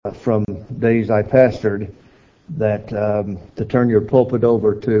from days I pastored that to turn your pulpit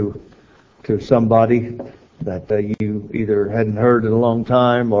over to somebody that you either hadn't heard in a long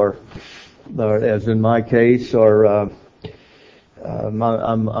time, or as in my case, or I'm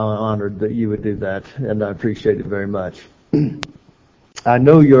honored that you would do that, and I appreciate it very much. I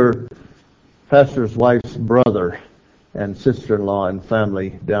know your pastor's wife's brother and sister-in-law and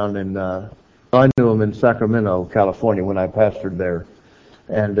family down in, I knew them in Sacramento, California when I pastored there.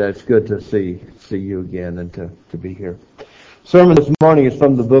 And it's good to see you again and to be here. Sermon this morning is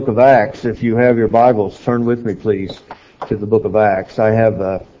from the book of Acts. If you have your Bibles, turn with me, please, to the book of Acts. I have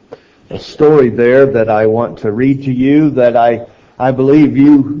a story there that I want to read to you that I believe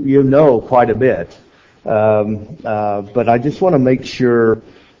you know quite a bit. But I just want to make sure,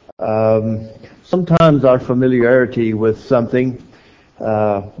 sometimes our familiarity with something,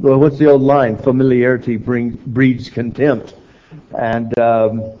 well, what's the old line? Familiarity breeds contempt. And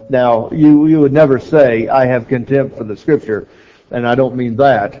now you would never say, I have contempt for the Scripture, and I don't mean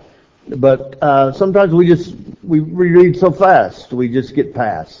that. But sometimes we read so fast, we just get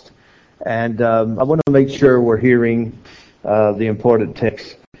past. And I want to make sure we're hearing the important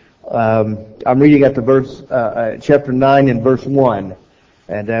text. I'm reading at the verse, chapter 9 and verse 1,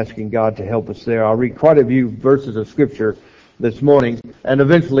 and asking God to help us there. I'll read quite a few verses of Scripture this morning, and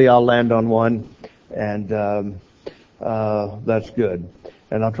eventually I'll land on one, and that's good.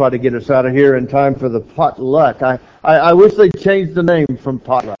 And I'll try to get us out of here in time for the potluck. I wish they'd changed the name from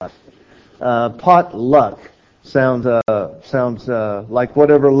potluck. Potluck sounds like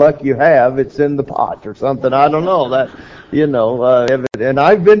whatever luck you have, it's in the pot or something. I don't know that, and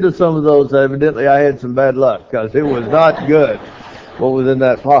I've been to some of those. Evidently, I had some bad luck because it was not good what was in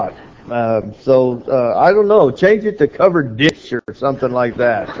that pot. So I don't know. Change it to covered dish or something like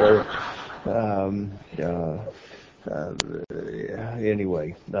that. Or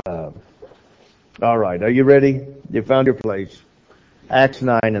anyway. All right. Are you ready? You found your place. Acts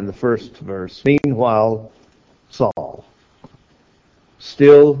 9 in the first verse. Meanwhile, Saul,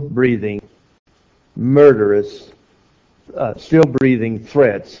 still breathing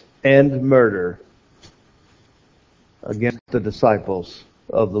threats and murder against the disciples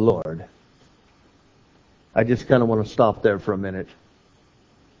of the Lord. I just kind of want to stop there for a minute.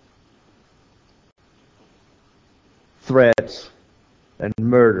 Threats and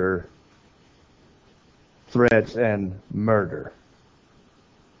murder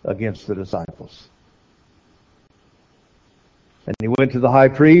against the disciples. And he went to the high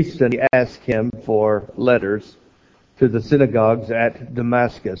priest and he asked him for letters to the synagogues at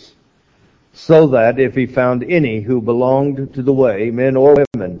Damascus, so that if he found any who belonged to the way, men or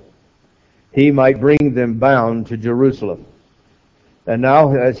women, he might bring them bound to Jerusalem. And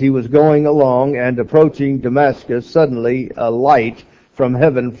now as he was going along and approaching Damascus, suddenly a light from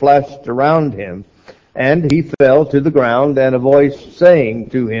heaven flashed around him, and he fell to the ground, and a voice saying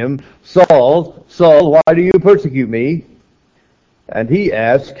to him, Saul, Saul, why do you persecute me? And he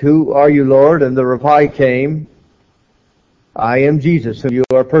asked, Who are you, Lord? And the reply came, I am Jesus, whom you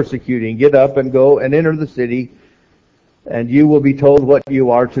are persecuting. Get up and go and enter the city, and you will be told what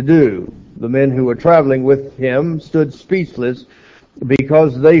you are to do. The men who were traveling with him stood speechless,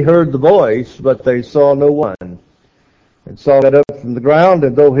 because they heard the voice, but they saw no one. And Saul got up from the ground,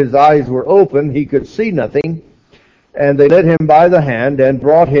 and though his eyes were open, he could see nothing. And they led him by the hand and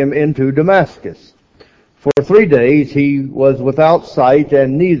brought him into Damascus. For 3 days he was without sight,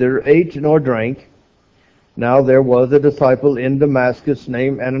 and neither ate nor drank. Now there was a disciple in Damascus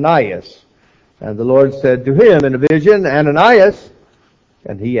named Ananias. And the Lord said to him in a vision, Ananias.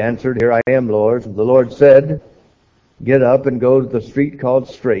 And he answered, Here I am, Lord. And the Lord said, Get up and go to the street called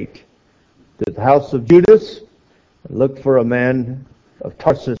Straight, to the house of Judas, and look for a man of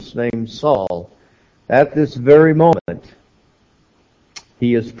Tarsus named Saul. At this very moment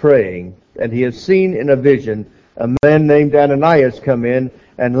he is praying, and he has seen in a vision a man named Ananias come in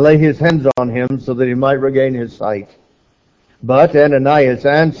and lay his hands on him so that he might regain his sight. But Ananias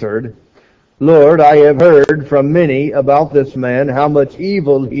answered, Lord, I have heard from many about this man, how much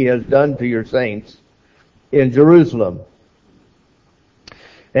evil he has done to your saints in Jerusalem.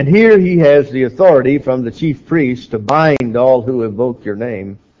 And here he has the authority from the chief priest to bind all who invoke your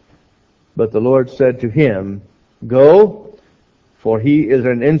name. But the Lord said to him, Go, for he is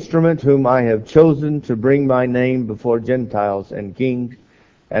an instrument whom I have chosen to bring my name before Gentiles and kings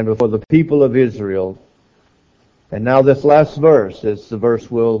and before the people of Israel. And now this last verse is the verse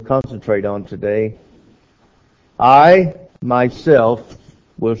we'll concentrate on today. I myself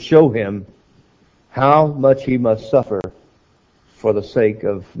will show him how much he must suffer for the sake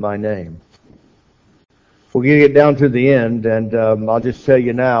of my name. We're going to get down to the end, and I'll just tell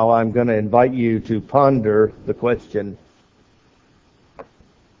you now, I'm going to invite you to ponder the question,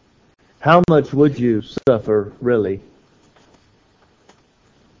 how much would you suffer, really,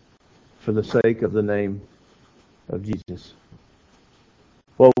 for the sake of the name of Jesus?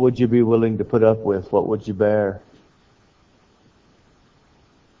 What would you be willing to put up with? What would you bear?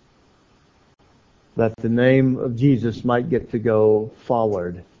 That the name of Jesus might get to go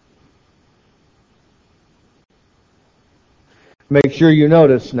forward. Make sure you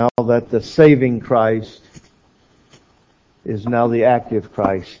notice now that the saving Christ is now the active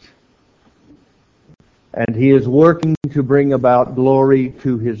Christ. And He is working to bring about glory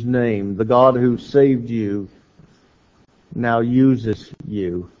to His name. The God who saved you now uses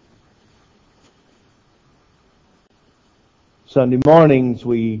you. Sunday mornings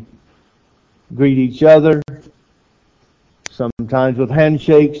we greet each other, sometimes with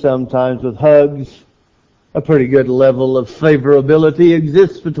handshakes, sometimes with hugs. A pretty good level of favorability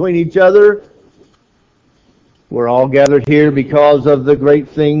exists between each other. We're all gathered here because of the great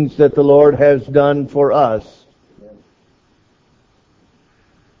things that the Lord has done for us.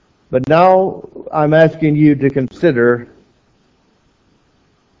 But now I'm asking you to consider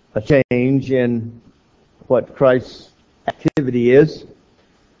a change in what Christ's activity is.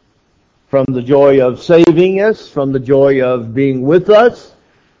 From the joy of saving us, from the joy of being with us.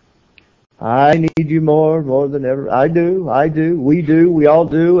 I need you more than ever. I do, we all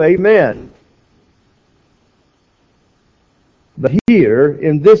do. Amen. But here,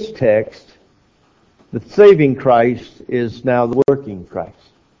 in this text, the saving Christ is now the working Christ.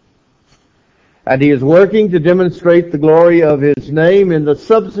 And He is working to demonstrate the glory of His name in the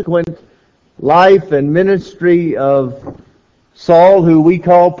subsequent life and ministry of Saul, who we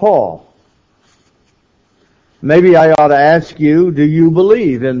call Paul. Maybe I ought to ask you, do you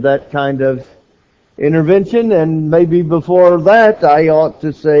believe in that kind of intervention? And maybe before that, I ought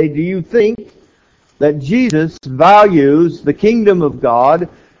to say, do you think that Jesus values the kingdom of God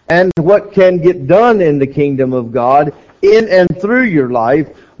and what can get done in the kingdom of God in and through your life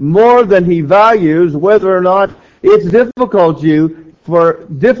more than He values whether or not it's difficult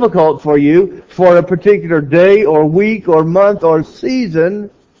for you for a particular day or week or month or season?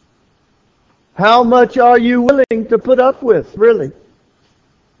 How much are you willing to put up with, really?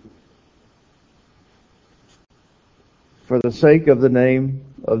 For the sake of the name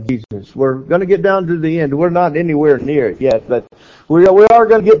of Jesus. We're going to get down to the end. We're not anywhere near it yet, but we are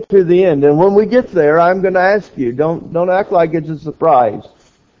going to get to the end. And when we get there, I'm going to ask you, don't act like it's a surprise.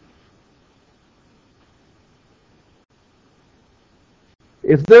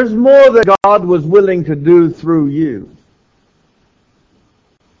 If there's more that God was willing to do through you,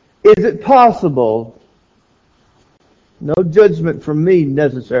 is it possible? No judgment from me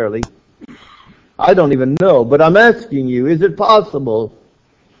necessarily. I don't even know, but I'm asking you, is it possible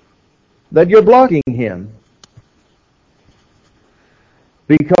that you're blocking Him?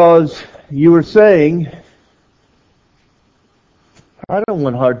 Because you were saying, I don't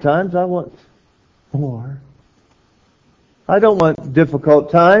want hard times, I want more. I don't want difficult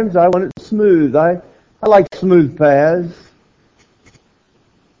times, I want it smooth. I like smooth paths.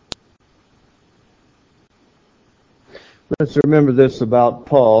 Let's remember this about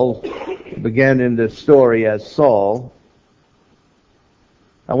Paul. It began in this story as Saul.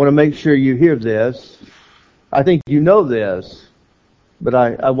 I want to make sure you hear this. I think you know this, but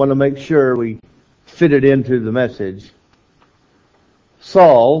I want to make sure we fit it into the message.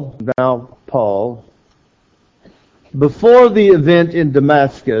 Saul, now Paul, before the event in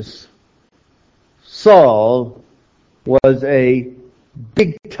Damascus, Saul was a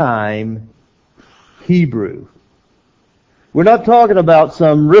big-time Hebrew. We're not talking about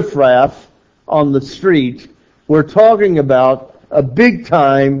some riffraff on the street. We're talking about a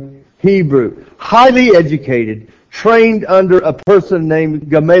big-time Hebrew, highly educated, trained under a person named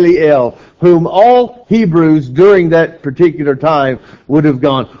Gamaliel, whom all Hebrews during that particular time would have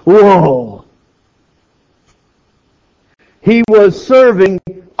gone, whoa! He was serving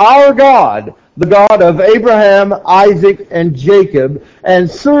our God, the God of Abraham, Isaac, and Jacob, and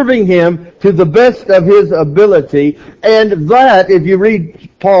serving Him to the best of his ability. And that, if you read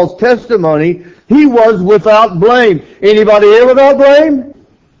Paul's testimony, he was without blame. Anybody here without blame?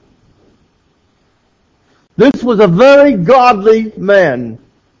 This was a very godly man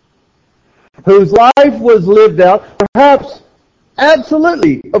whose life was lived out, perhaps,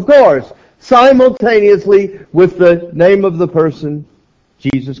 absolutely, of course, simultaneously with the name of the person,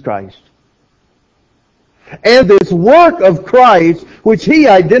 Jesus Christ. And this work of Christ, which he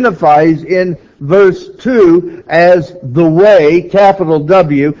identifies in verse 2 as the way, capital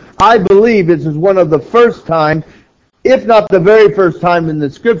W. I believe this is one of the first times, if not the very first time in the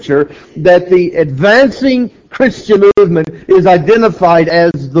Scripture, that the advancing Christian movement is identified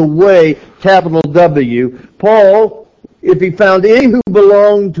as the way, capital W. Paul, if he found any who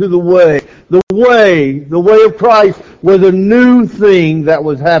belonged to the way of Christ was a new thing that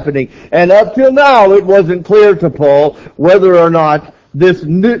was happening. And up till now, it wasn't clear to Paul whether or not this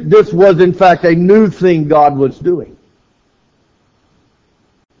was in fact a new thing God was doing.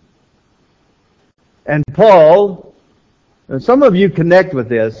 And Paul, and some of you connect with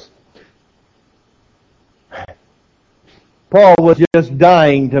this, Paul was just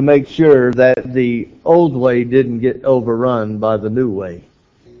dying to make sure that the old way didn't get overrun by the new way.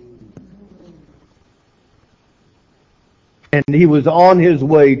 And he was on his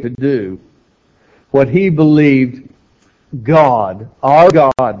way to do what he believed God, our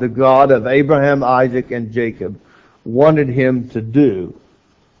God, the God of Abraham, Isaac, and Jacob, wanted him to do.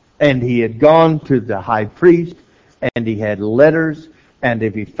 And he had gone to the high priest, and he had letters, and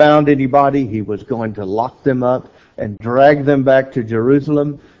if he found anybody, he was going to lock them up and drag them back to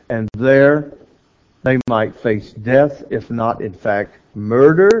Jerusalem, and there they might face death, if not, in fact,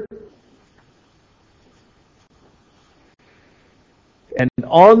 murder. And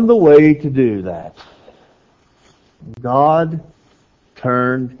on the way to do that, God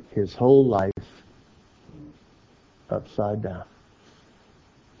turned his whole life upside down.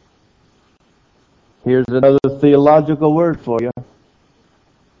 Here's another theological word for you.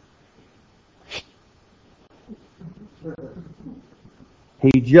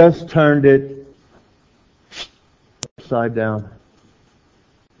 He just turned it upside down.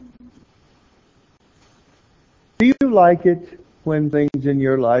 Do you like it when things in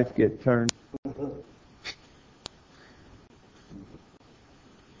your life get turned?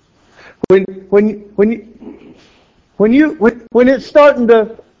 When it's starting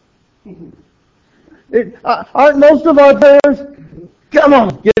to, aren't most of our prayers, come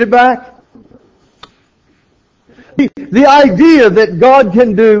on, get it back? The idea that God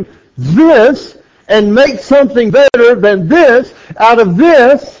can do this and make something better than this out of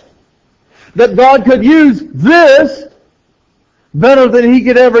this, that God could use this better than he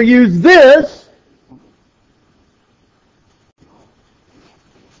could ever use this,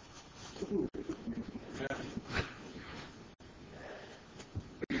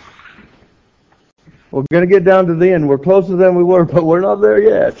 we're going to get down to the end. We're closer than we were, but we're not there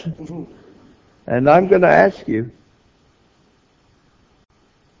yet. And I'm going to ask you,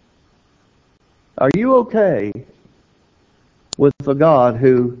 are you okay with a God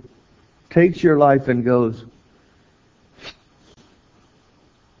who takes your life and goes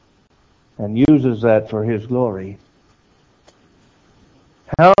and uses that for his glory?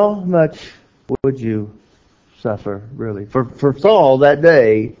 How much would you suffer, really? For Saul that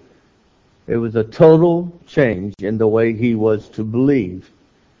day, it was a total change in the way he was to believe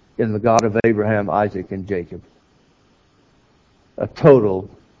in the God of Abraham, Isaac, and Jacob. A total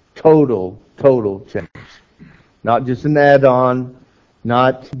change. Not just an add-on,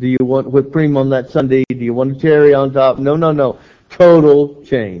 not do you want whipped cream on that sundae, do you want a cherry on top? No. Total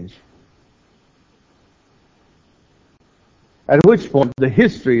change. At which point, the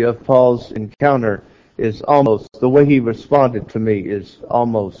history of Paul's encounter is almost, the way he responded to me is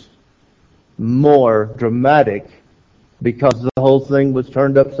almost more dramatic because the whole thing was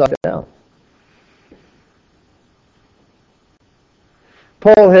turned upside down.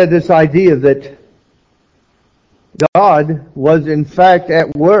 Paul had this idea that God was in fact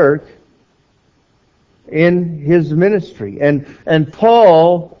at work in his ministry. And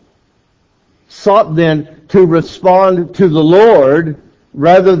Paul sought then to respond to the Lord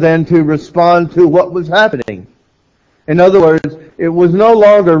rather than to respond to what was happening. In other words, it was no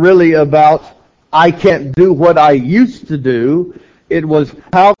longer really about, I can't do what I used to do. It was,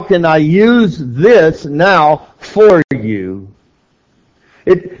 how can I use this now for you?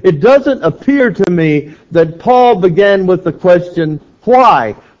 It doesn't appear to me that Paul began with the question,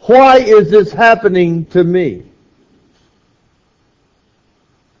 why? Why is this happening to me?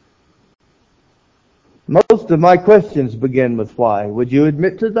 Most of my questions begin with why. Would you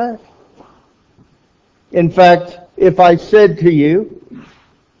admit to that? In fact, if I said to you,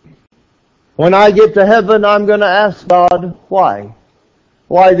 when I get to heaven, I'm going to ask God, why?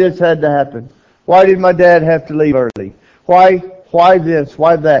 Why this had to happen? Why did my dad have to leave early? Why this?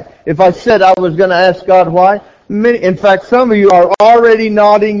 Why that? If I said I was going to ask God why, in fact, some of you are already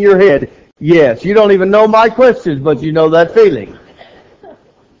nodding your head. Yes, you don't even know my questions, but you know that feeling.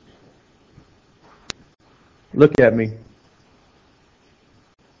 Look at me.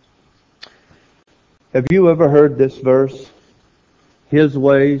 Have you ever heard this verse? His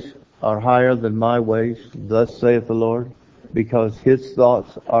ways are higher than my ways, thus saith the Lord, because His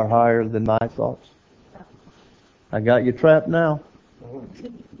thoughts are higher than my thoughts. I got you trapped now.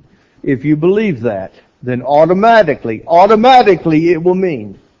 If you believe that, then automatically it will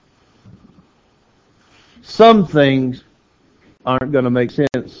mean some things aren't going to make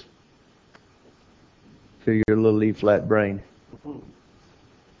sense to your little E-flat brain.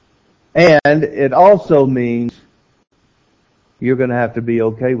 And it also means you're going to have to be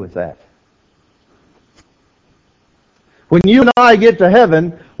okay with that. When you and I get to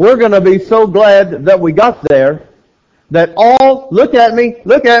heaven, we're going to be so glad that we got there that look at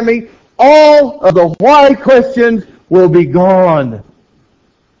me, all of the why questions will be gone.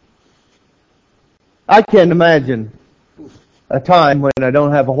 I can't imagine a time when I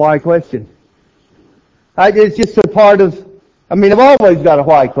don't have a why question. It's just a part of, I've always got a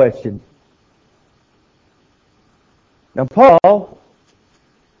why question. Now Paul,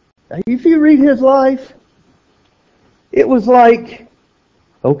 if you read his life, it was like,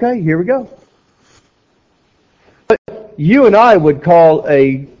 okay, here we go. But you and I would call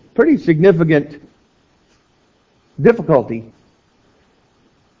a pretty significant difficulty.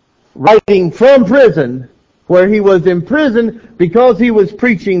 Writing from prison, where he was in prison because he was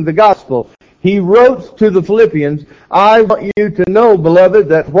preaching the gospel. He wrote to the Philippians, I want you to know, beloved,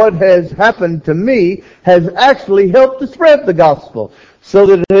 that what has happened to me has actually helped to spread the gospel, so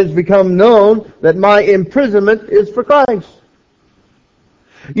that it has become known that my imprisonment is for Christ.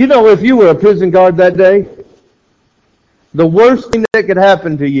 You know, if you were a prison guard that day, the worst thing that could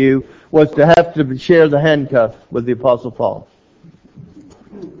happen to you was to have to share the handcuff with the Apostle Paul.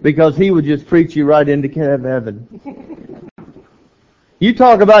 Because he would just preach you right into heaven. You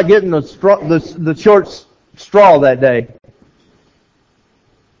talk about getting the short straw that day.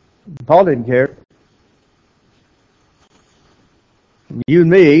 Paul didn't care. You and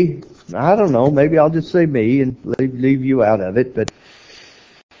me, I don't know, maybe I'll just say me and leave you out of it, but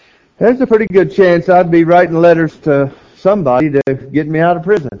there's a pretty good chance I'd be writing letters to somebody to get me out of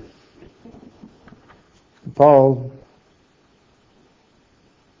prison. Paul,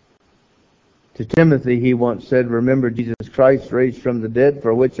 to Timothy, he once said, remember Jesus Christ raised from the dead,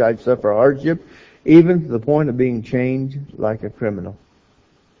 for which I suffer hardship, even to the point of being chained like a criminal.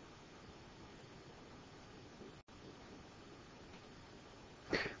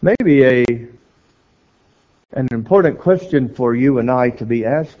 Maybe an important question for you and I to be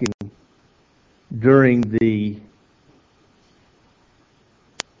asking during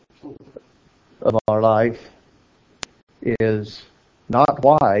of our life is not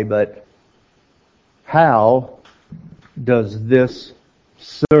why, but how does this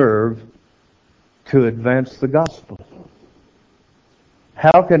serve to advance the gospel?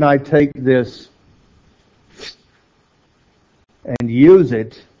 How can I take this and use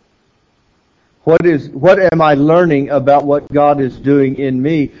it? What am I learning about what God is doing in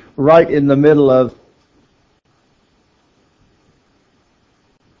me right in the middle of?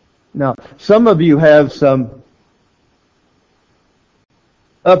 Now, some of you have some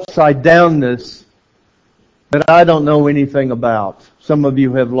upside downness that I don't know anything about. Some of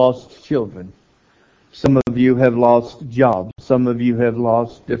you have lost children. Some of you have lost jobs. Some of you have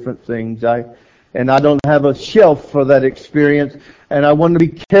lost different things. And I don't have a shelf for that experience. And I want to be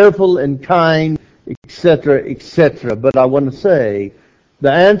careful and kind, etc., etc. But I want to say,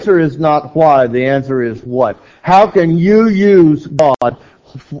 the answer is not why. The answer is what. How can you use God,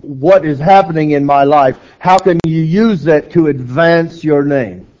 what is happening in my life? How can you use that to advance your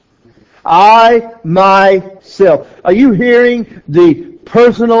name? I, myself. Are you hearing the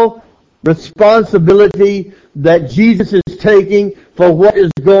personal responsibility that Jesus is taking for what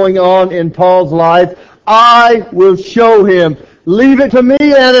is going on in Paul's life? I will show him. Leave it to me,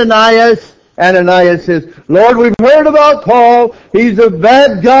 Ananias. Ananias says, Lord, we've heard about Paul. He's a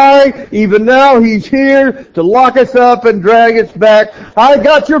bad guy. Even now he's here to lock us up and drag us back. I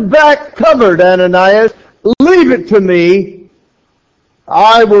got your back covered, Ananias. Leave it to me.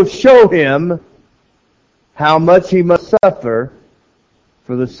 I will show him how much he must suffer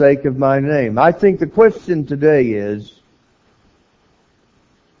for the sake of my name. I think the question today is,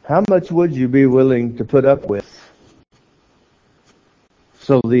 how much would you be willing to put up with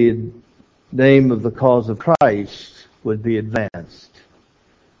so the name of the cause of Christ would be advanced?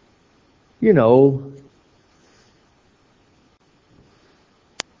 You know,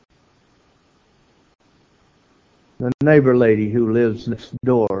 the neighbor lady who lives next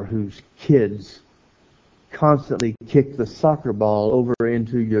door, whose kids constantly kick the soccer ball over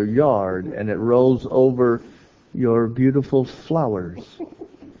into your yard and it rolls over your beautiful flowers.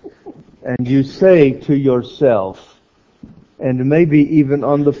 and you say to yourself, and maybe even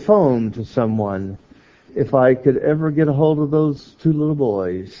on the phone to someone, if I could ever get a hold of those two little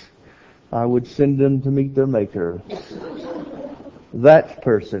boys, I would send them to meet their Maker. That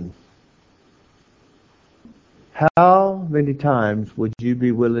person. How many times would you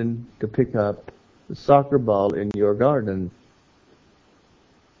be willing to pick up the soccer ball in your garden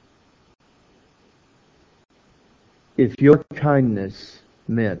if your kindness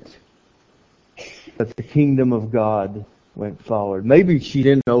meant that the kingdom of God went forward? Maybe she's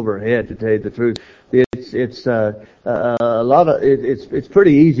in over her head, to tell you the truth. It's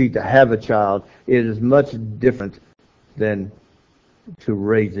pretty easy to have a child. It is much different than to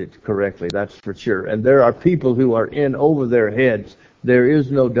raise it correctly, that's for sure. And there are people who are in over their heads. There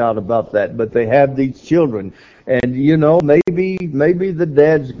is no doubt about that. But they have these children. And maybe the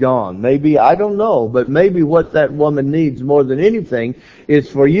dad's gone. Maybe, I don't know, but maybe what that woman needs more than anything is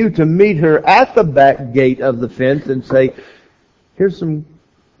for you to meet her at the back gate of the fence and say, here's some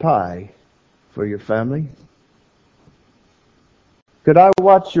pie for your family. Could I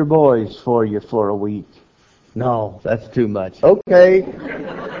watch your boys for you for a week? No, that's too much. Okay.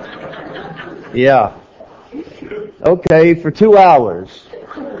 Yeah. Okay, for 2 hours.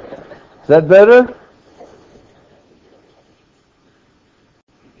 Is that better?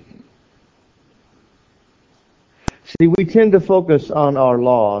 See, we tend to focus on our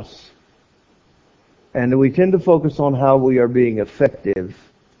loss, and we tend to focus on how we are being affected,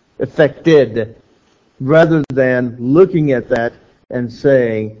 rather than looking at that and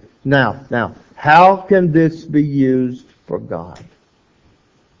saying, now, how can this be used for God?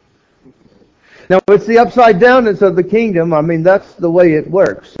 Now, it's the upside downness of the kingdom. I mean, that's the way it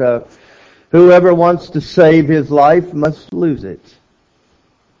works. Whoever wants to save his life must lose it.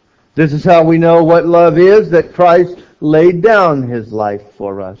 This is how we know what love is, that Christ laid down his life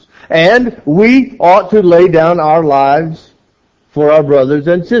for us. And we ought to lay down our lives for our brothers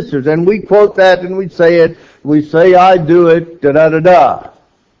and sisters. And we quote that and we say it. We say, I do it, da-da-da-da.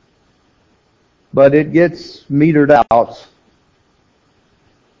 But it gets metered out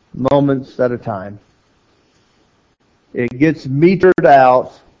moments at a time. It gets metered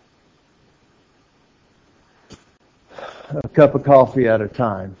out a cup of coffee at a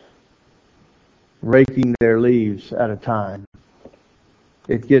time. Raking their leaves at a time.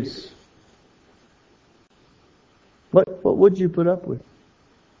 It gets... What would you put up with?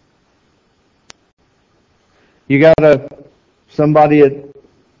 You got somebody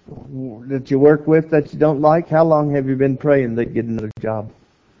that you work with that you don't like? How long have you been praying they get another job?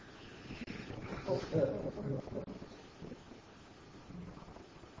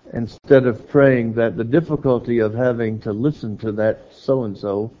 Instead of praying that the difficulty of having to listen to that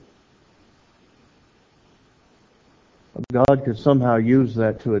so-and-so, God could somehow use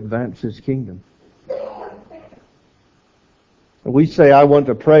that to advance his kingdom. We say, I want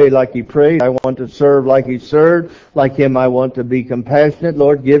to pray like he prayed. I want to serve like he served. Like him, I want to be compassionate.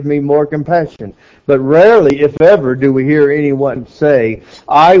 Lord, give me more compassion. But rarely, if ever, do we hear anyone say,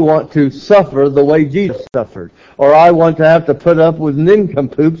 I want to suffer the way Jesus suffered. Or I want to have to put up with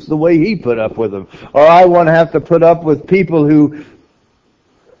nincompoops the way he put up with them. Or I want to have to put up with people who...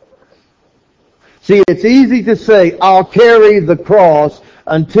 See, it's easy to say, I'll carry the cross,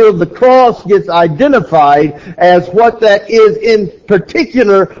 until the cross gets identified as what that is in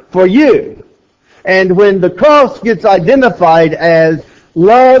particular for you. And when the cross gets identified as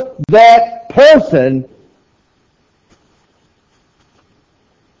love that person,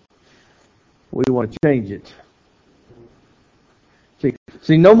 we want to change it.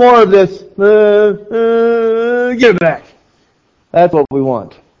 See, no more of this, give it back. That's what we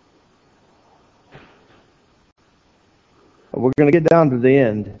want. We're going to get down to the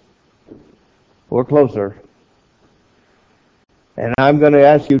end. We're closer. And I'm going to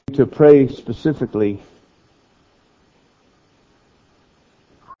ask you to pray specifically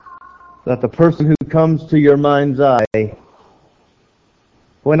that the person who comes to your mind's eye,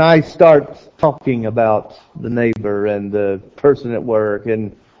 when I start talking about the neighbor and the person at work,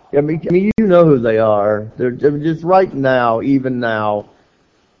 and I mean, you know who they are. They're just right now, even now.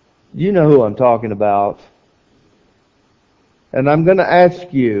 You know who I'm talking about. And I'm going to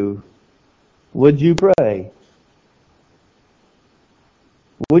ask you, would you pray?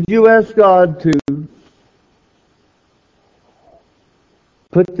 Would you ask God to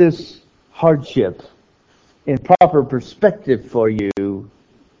put this hardship in proper perspective for you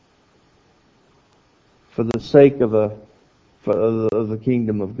for the sake of the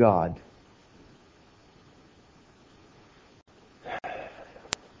kingdom of God?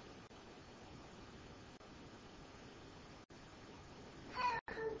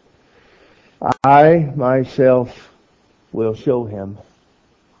 I myself will show him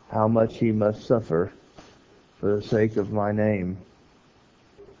how much he must suffer for the sake of my name.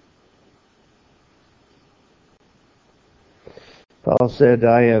 Paul said,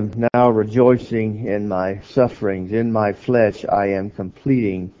 I am now rejoicing in my sufferings. In my flesh I am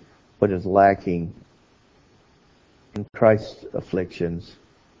completing what is lacking in Christ's afflictions.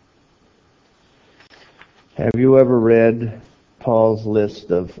 Have you ever read Paul's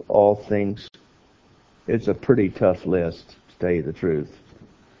list of all things? It's a pretty tough list, to tell you the truth.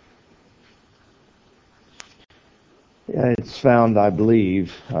 Yeah, it's found, I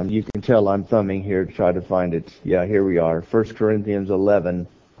believe. You can tell I'm thumbing here to try to find it. Yeah, here we are. 1 Corinthians 11,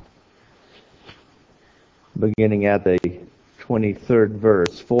 beginning at the 23rd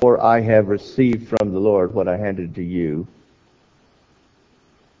verse. For I have received from the Lord what I handed to you.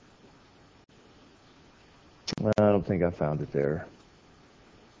 I don't think I found it there.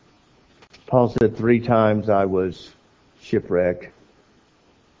 Paul said 3 times I was shipwrecked.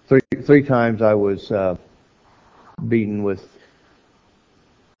 Three times I was beaten with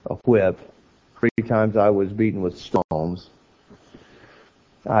a whip. 3 times I was beaten with stones.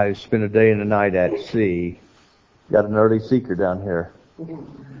 I spent a day and a night at sea. Got an early seeker down here.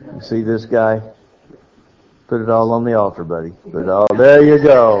 You see this guy? Put it all on the altar, buddy. Put it all. There you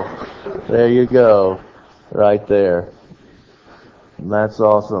go. There you go. Right there. And that's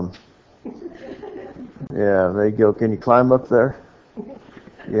awesome. Yeah, there you go. Can you climb up there?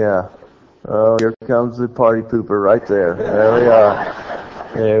 Yeah. Oh, here comes the party pooper right there. There we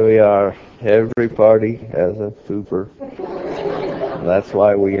are. There we are. Every party has a pooper. That's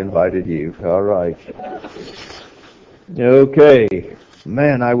why we invited you. All right. Okay.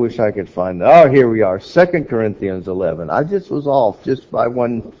 Man, I wish I could find that. Oh, here we are. 2 Corinthians 11. I just was off just by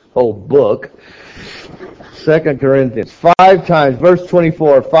one whole book. 2 Corinthians. 5 times, verse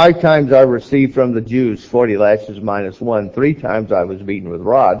 24, 5 times I received from the Jews 40 lashes minus 1. 3 times I was beaten with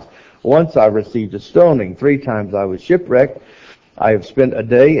rods. Once I received a stoning. 3 times I was shipwrecked. I have spent a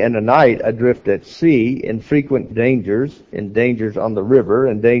day and a night adrift at sea in frequent dangers, in dangers on the river,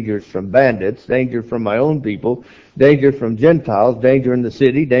 and dangers from bandits, danger from my own people, danger from Gentiles, danger in the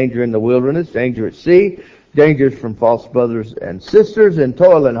city, danger in the wilderness, danger at sea, dangers from false brothers and sisters, and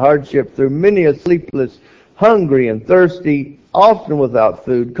toil and hardship through many a sleepless, hungry and thirsty, often without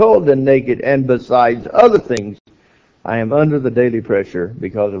food, cold and naked, and besides other things, I am under the daily pressure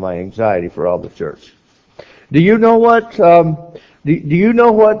because of my anxiety for all the church. Do you know what? Do you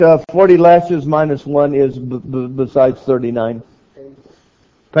know what 40 lashes minus 1 is besides 39?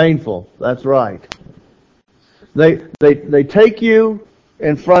 Painful. That's right. They take you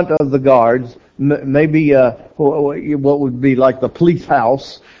in front of the guards, maybe what would be like the police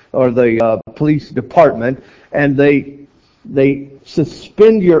house or the police department, and they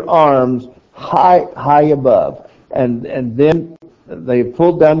suspend your arms high above, and then they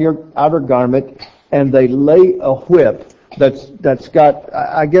pull down your outer garment, and they lay a whip that's got,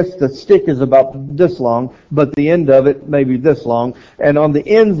 I guess the stick is about this long, but the end of it maybe this long, and on the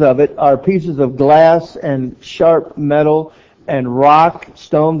ends of it are pieces of glass and sharp metal and rock,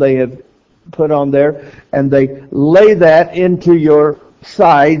 stone they have put on there, and they lay that into your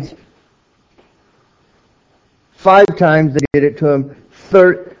sides. 5 times they did it to him.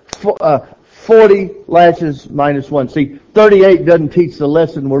 40 lashes minus 1. See, 38 doesn't teach the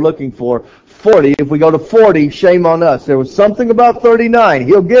lesson we're looking for. 40, if we go to 40, shame on us. There was something about 39.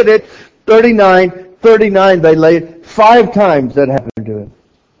 He'll get it. 39, they laid 5 times that happened to him.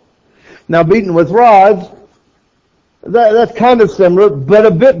 Now, beaten with rods, that's kind of similar, but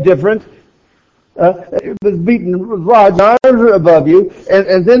a bit different. It was beaten with rods, arms are above you,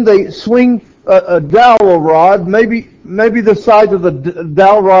 and then they swing a dowel rod, maybe the size of the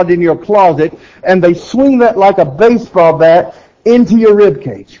dowel rod in your closet, and they swing that like a baseball bat into your rib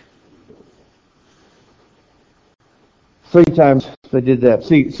cage. 3 times they did that.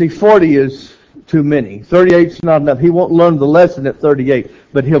 See, 40 is too many. 38 is not enough. He won't learn the lesson at 38,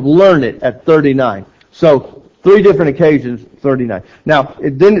 but he'll learn it at 39. So 3 different occasions, 39. Now,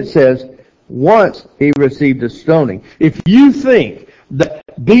 then it says, once he received a stoning. If you think that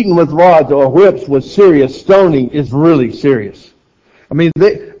beaten with rods or whips was serious, stoning is really serious. I mean,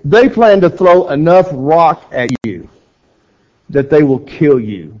 they plan to throw enough rock at you that they will kill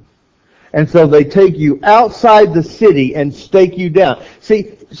you. And so they take you outside the city and stake you down.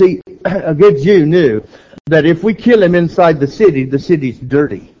 See, a good Jew knew that if we kill him inside the city's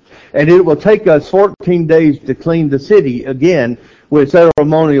dirty. And it will take us 14 days to clean the city again with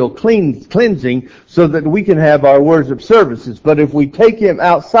ceremonial cleansing so that we can have our worship services. But if we take him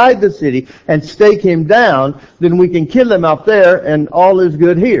outside the city and stake him down, then we can kill him out there and all is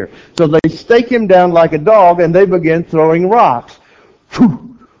good here. So they stake him down like a dog and they begin throwing rocks.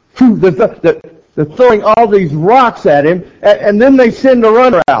 They're throwing all these rocks at him, and then they send a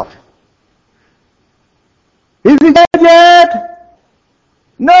runner out. Is he dead yet?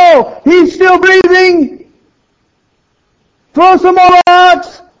 No, he's still breathing. Throw some more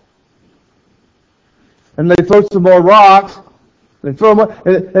rocks. And they throw some more rocks. They throw more,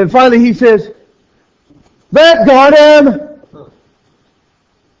 and finally he says, "That got him."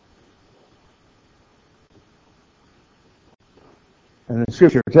 And the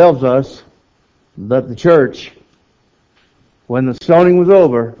scripture tells us that the church, when the stoning was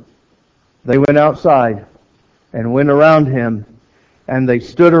over, they went outside and went around him, and they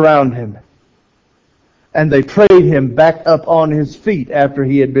stood around him, and they prayed him back up on his feet after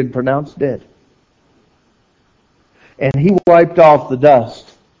he had been pronounced dead. And he wiped off the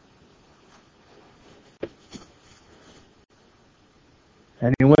dust.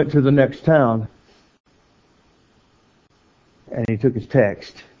 And he went to the next town, and he took his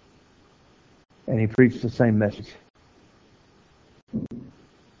text, and he preached the same message.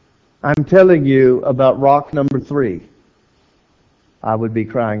 I'm telling you about rock number 3. I would be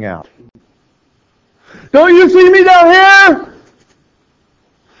crying out. Don't you see me down here?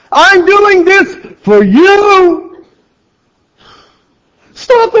 I'm doing this for you.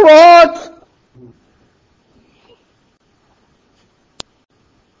 Stop the rocks.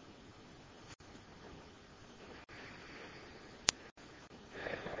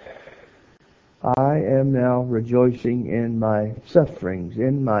 I am now rejoicing in my sufferings,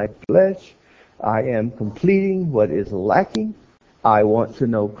 in my flesh. I am completing what is lacking. I want to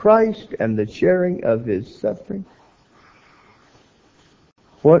know Christ and the sharing of his suffering.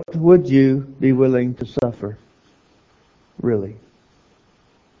 What would you be willing to suffer? Really?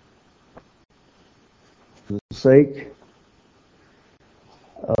 For the sake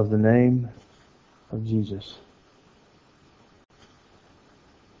of the name of Jesus.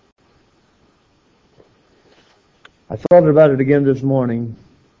 I thought about it again this morning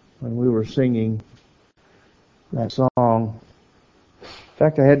when we were singing that song. In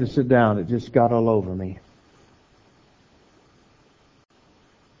fact, I had to sit down. It just got all over me.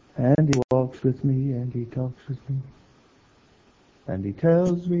 And he walks with me, and he talks with me, and he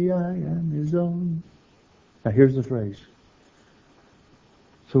tells me I am his own. Now here's the phrase.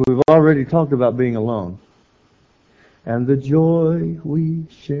 So we've already talked about being alone. And the joy we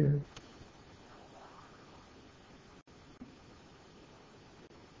share.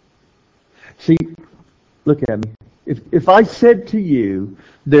 See, look at me. If I said to you,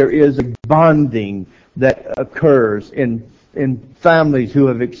 there is a bonding that occurs in families who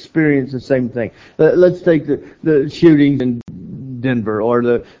have experienced the same thing. Let's take the shootings in Denver or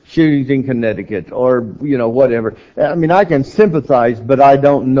the shootings in Connecticut or, whatever. I mean, I can sympathize, but I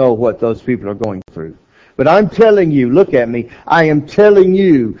don't know what those people are going through. But I'm telling you, look at me, I am telling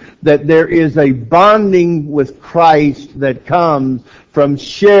you that there is a bonding with Christ that comes from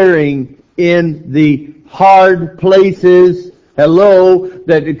sharing in the hard places. Hello,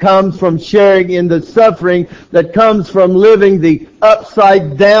 that it comes from sharing in the suffering, that comes from living the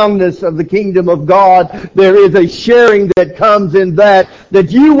upside downness of the kingdom of God. There is a sharing that comes in that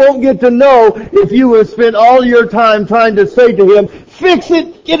you won't get to know if you will spend all your time trying to say to him, fix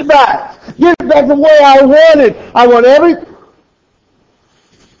it, get it back the way I want it. I want every...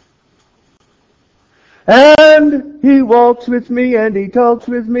 And he walks with me, and he talks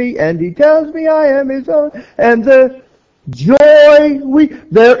with me, and he tells me I am his own. And the joy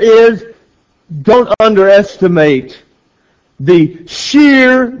there is, don't underestimate the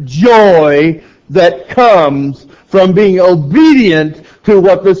sheer joy that comes from being obedient to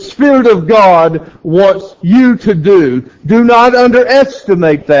what the Spirit of God wants you to do. Do not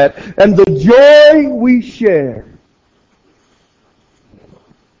underestimate that. And the joy we share.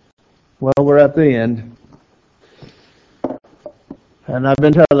 Well, we're at the end. And I've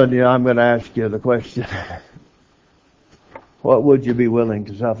been telling you, I'm going to ask you the question. What would you be willing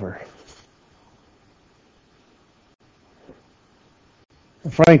to suffer?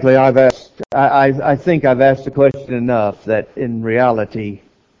 Frankly, I think I've asked the question enough that in reality,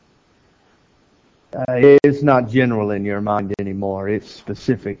 it's not general in your mind anymore. It's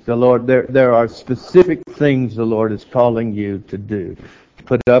specific. The Lord, there are specific things the Lord is calling you to do. To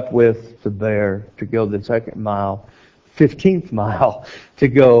put up with, to bear, to go the second mile, 15th mile, to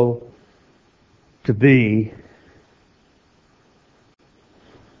go, to be.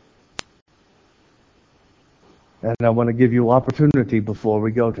 And I want to give you opportunity before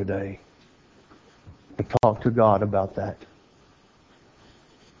we go today to talk to God about that.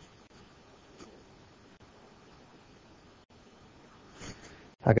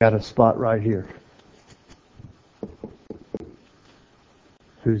 I got a spot right here.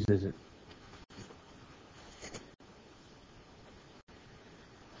 Whose is it?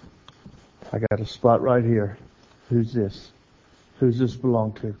 I got a spot right here. Who's this? Who's this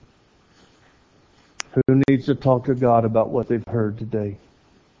belong to? Who needs to talk to God about what they've heard today?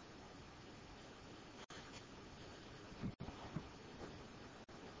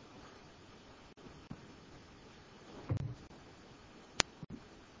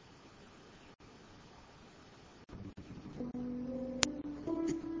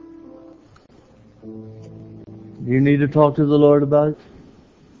 Do you need to talk to the Lord about it?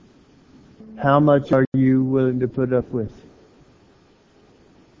 How much are you willing to put up with?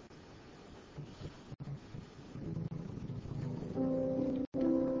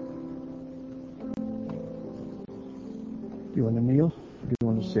 Do you want to kneel? Or do you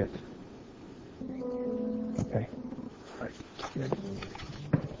want to sit? Okay. All right. Good.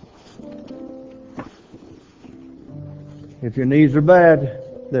 If your knees are bad,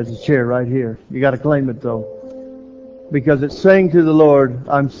 there's a chair right here. You got to claim it though. Because it's saying to the Lord,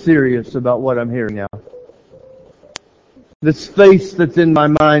 I'm serious about what I'm hearing now. This face that's in my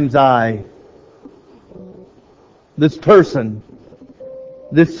mind's eye, this person,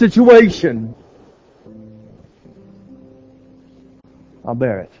 this situation, I'll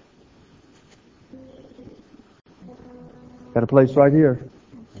bear it. Got a place right here.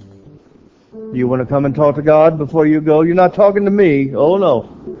 You want to come and talk to God before you go? You're not talking to me. Oh no.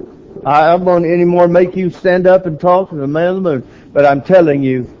 I won't anymore make you stand up and talk to the man on the moon. But I'm telling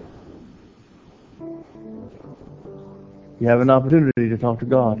you, you have an opportunity to talk to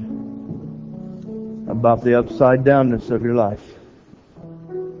God about the upside downness of your life.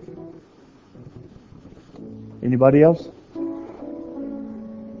 Anybody else?